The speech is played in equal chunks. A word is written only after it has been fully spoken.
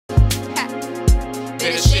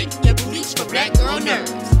Better shake your booties for black girl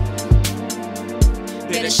nerves.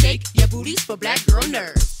 Better shake your booties for black girl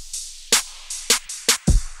nerves.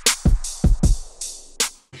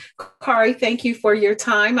 Kari, thank you for your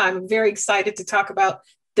time. I'm very excited to talk about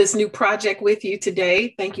this new project with you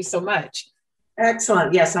today. Thank you so much.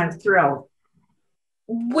 Excellent. Yes, I'm thrilled.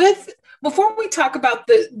 Before we talk about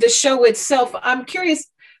the show itself, I'm curious,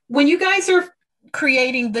 when you guys are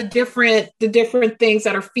creating the different things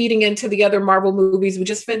that are feeding into the other Marvel movies, we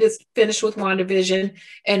just finished with WandaVision,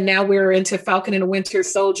 and now we're into Falcon and the Winter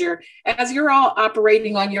Soldier. As you're all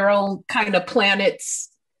operating on your own kind of planets,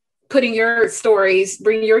 bringing your stories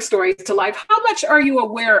to life, how much are you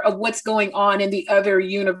aware of what's going on in the other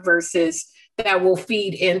universes that will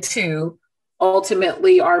feed into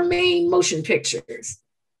ultimately our main motion pictures?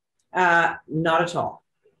 Not at all.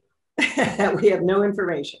 We have no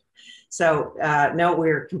information. So no,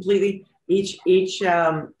 we're completely, each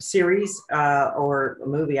series or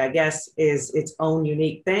movie, I guess, is its own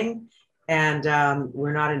unique thing. And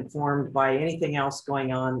we're not informed by anything else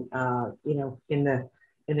going on, in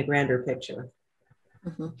the grander picture.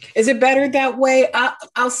 Mm-hmm. Is it better that way,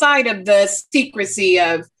 outside of the secrecy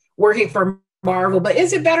of working for Marvel, but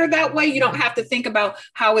is it better that way? You don't have to think about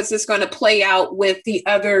how is this going to play out with the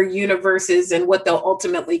other universes and what they'll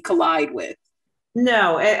ultimately collide with.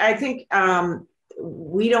 No, I think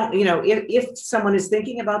we don't, if someone is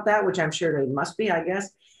thinking about that, which I'm sure they must be, I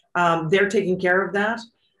guess, they're taking care of that.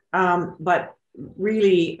 But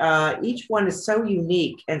really, each one is so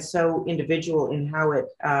unique and so individual in how it,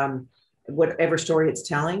 whatever story it's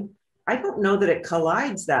telling. I don't know that it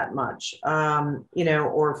collides that much, so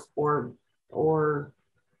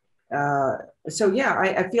yeah,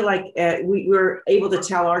 I feel like we're able to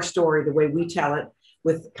tell our story the way we tell it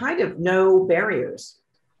with kind of no barriers.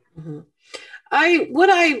 Mm-hmm.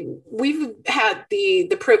 We've had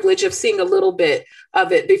the privilege of seeing a little bit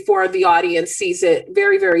of it before the audience sees it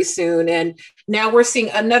very, very soon. And now we're seeing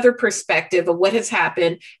another perspective of what has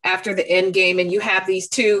happened after the Endgame. And you have these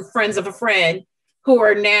two friends of a friend who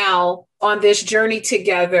are now on this journey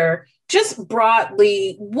together. Just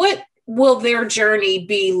broadly, what will their journey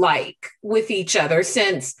be like with each other?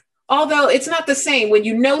 Since although it's not the same when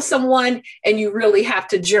you know someone and you really have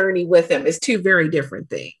to journey with them, it's two very different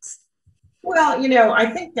things. Well, I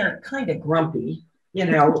think they're kind of grumpy,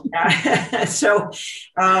 so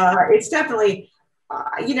it's definitely,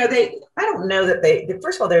 I don't know that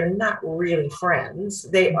first of all, they're not really friends.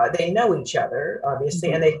 They know each other, obviously,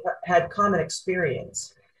 mm-hmm. and they've had common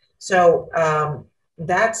experience. So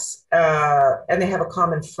that's, and they have a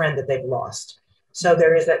common friend that they've lost. So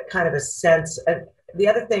there is that kind of a sense. The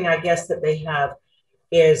other thing, I guess, that they have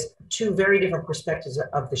is two very different perspectives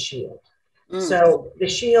of the shield. Mm. So the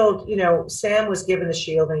shield, Sam was given the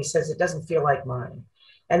shield and he says, it doesn't feel like mine.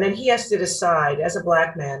 And then he has to decide as a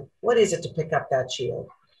Black man, what is it to pick up that shield?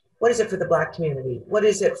 What is it for the Black community? What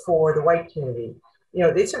is it for the white community?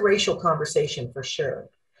 It's a racial conversation for sure.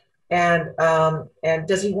 And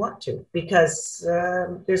does he want to? Because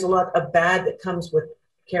there's a lot of bad that comes with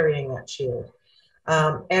carrying that shield.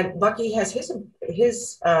 And Bucky has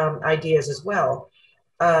his ideas as well.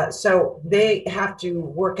 So they have to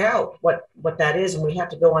work out what that is, and we have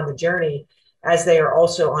to go on the journey as they are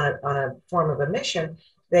also on a form of a mission.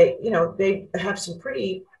 They have some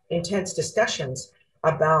pretty intense discussions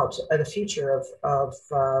about the future of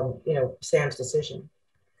Sam's decision.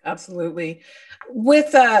 Absolutely.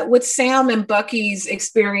 With Sam and Bucky's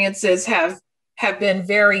experiences have been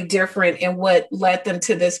very different in what led them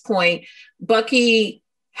to this point. Bucky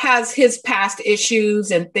has his past issues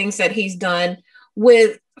and things that he's done.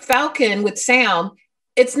 With Falcon, with Sam,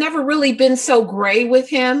 it's never really been so gray with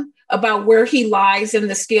him about where he lies in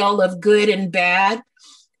the scale of good and bad.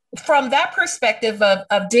 From that perspective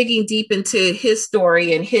of digging deep into his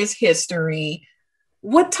story and his history,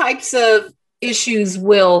 what types of issues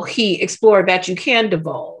will he explore that you can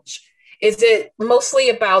divulge? Is it mostly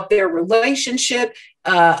about their relationship,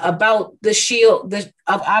 about the shield,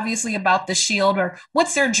 obviously about the shield, or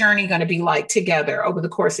what's their journey going to be like together over the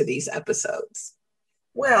course of these episodes?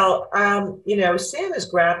 Well, Sam is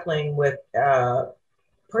grappling with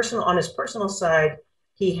on his personal side.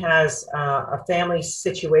 He has a family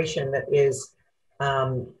situation that is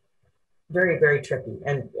very, very tricky.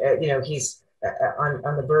 And, he's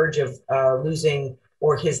on the verge of losing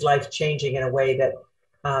or his life changing in a way that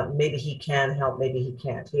maybe he can help, maybe he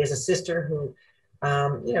can't. He has a sister who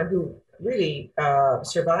really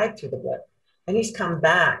survived through the blip. And he's come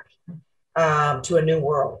back to a new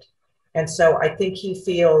world. And so I think he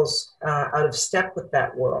feels out of step with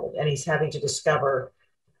that world, and he's having to discover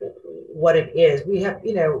what it is. We have,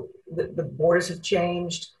 the borders have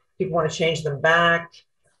changed. people want to change them back,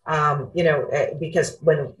 because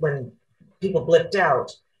when people blipped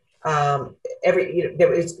out, there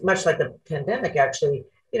was much like the pandemic, actually,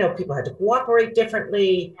 people had to cooperate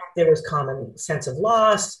differently. There was common sense of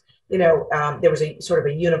loss. There was a sort of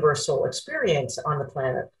a universal experience on the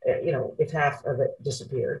planet, if half of it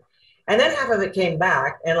disappeared. And then half of it came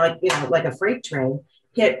back, and like a freight train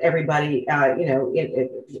hit everybody,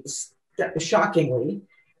 shockingly,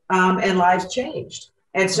 and lives changed.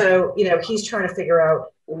 And so, he's trying to figure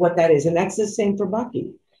out what that is. And that's the same for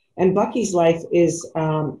Bucky. And Bucky's life is,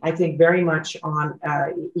 I think, very much on,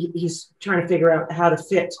 he's trying to figure out how to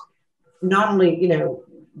fit, not only,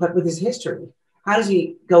 but with his history. How does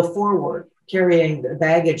he go forward, carrying the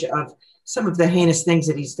baggage of some of the heinous things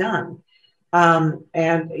that he's done? So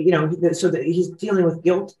that he's dealing with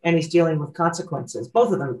guilt and he's dealing with consequences.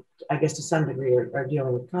 Both of them, I guess, to some degree, are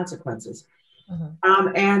dealing with consequences.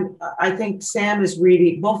 Mm-hmm. And I think Sam is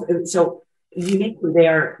really both. So uniquely, they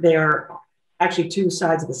are actually two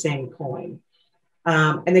sides of the same coin,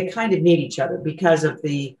 and they kind of need each other because of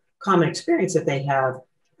the common experience that they have.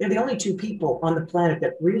 They're the only two people on the planet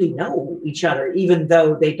that really know each other, even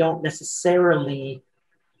though they don't necessarily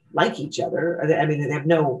like each other. I mean, they have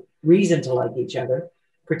no reason to like each other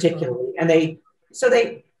particularly, and they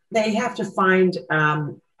have to find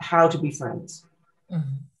how to be friends.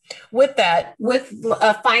 Mm-hmm. With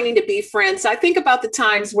finding to be friends, I think about the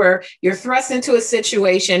times where you're thrust into a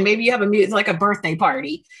situation. Maybe you have like a birthday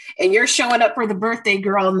party, and you're showing up for the birthday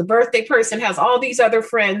girl, and the birthday person has all these other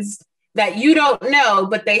friends that you don't know,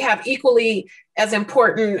 but they have equally as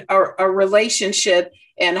important a relationship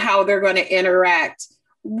and how they're going to interact.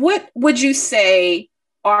 What would you say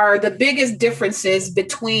are the biggest differences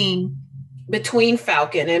between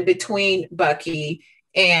Falcon and between Bucky,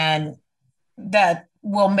 and that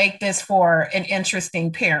will make this for an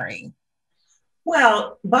interesting pairing?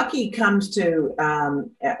 Well, Bucky comes to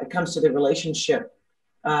the relationship,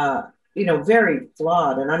 very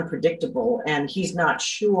flawed and unpredictable, and he's not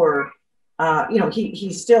sure.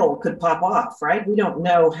 He still could pop off, right? We don't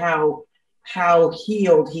know how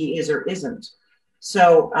healed he is or isn't.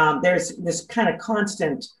 So there's this kind of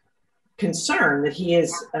constant concern that he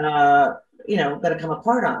is, going to come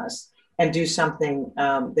apart on us and do something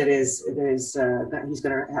that he's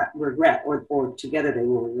going to regret, or together they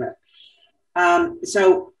will regret.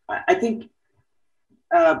 So I think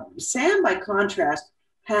Sam, by contrast,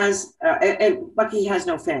 has and Bucky has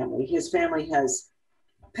no family. His family has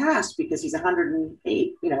passed because he's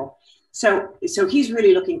 108. So he's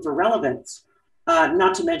really looking for relevance.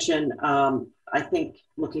 Not to mention, I think,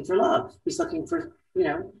 looking for love. He's looking for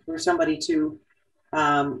somebody to.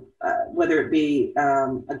 Whether it be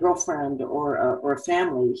a girlfriend or a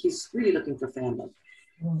family, he's really looking for family.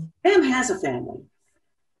 Mm. Sam has a family,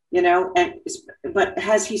 but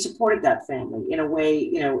has he supported that family in a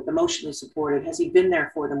way, emotionally supported? Has he been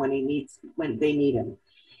there for them when they need him?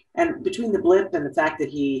 And between the blip and the fact that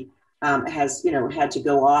he has, had to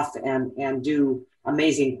go off and do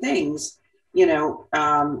amazing things,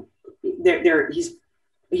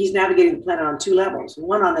 he's navigating the planet on two levels,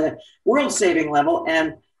 one on the world saving level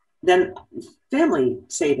and then family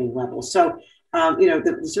saving level. So,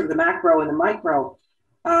 the sort of the macro and the micro.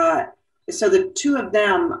 So the two of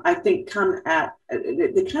them, I think, they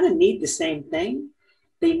kind of need the same thing.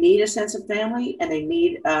 They need a sense of family, and they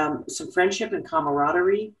need some friendship and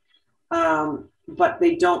camaraderie, but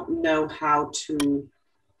they don't know how to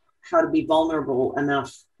be vulnerable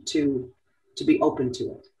enough to be open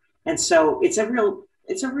to it. And so it's a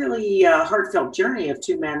really heartfelt journey of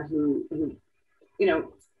two men who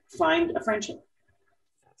find a friendship.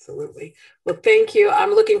 Absolutely. Well, thank you. I'm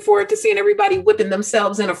looking forward to seeing everybody whipping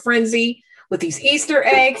themselves in a frenzy with these Easter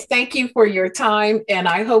eggs. Thank you for your time. And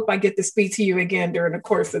I hope I get to speak to you again during the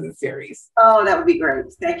course of the series. Oh, that would be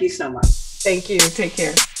great. Thank you so much. Thank you. Take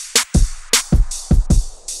care.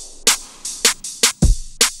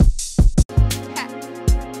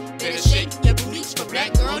 Better shake your booties for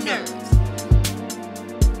Black Girl Nerds.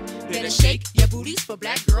 Better shake your booties for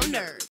Black Girl Nerds.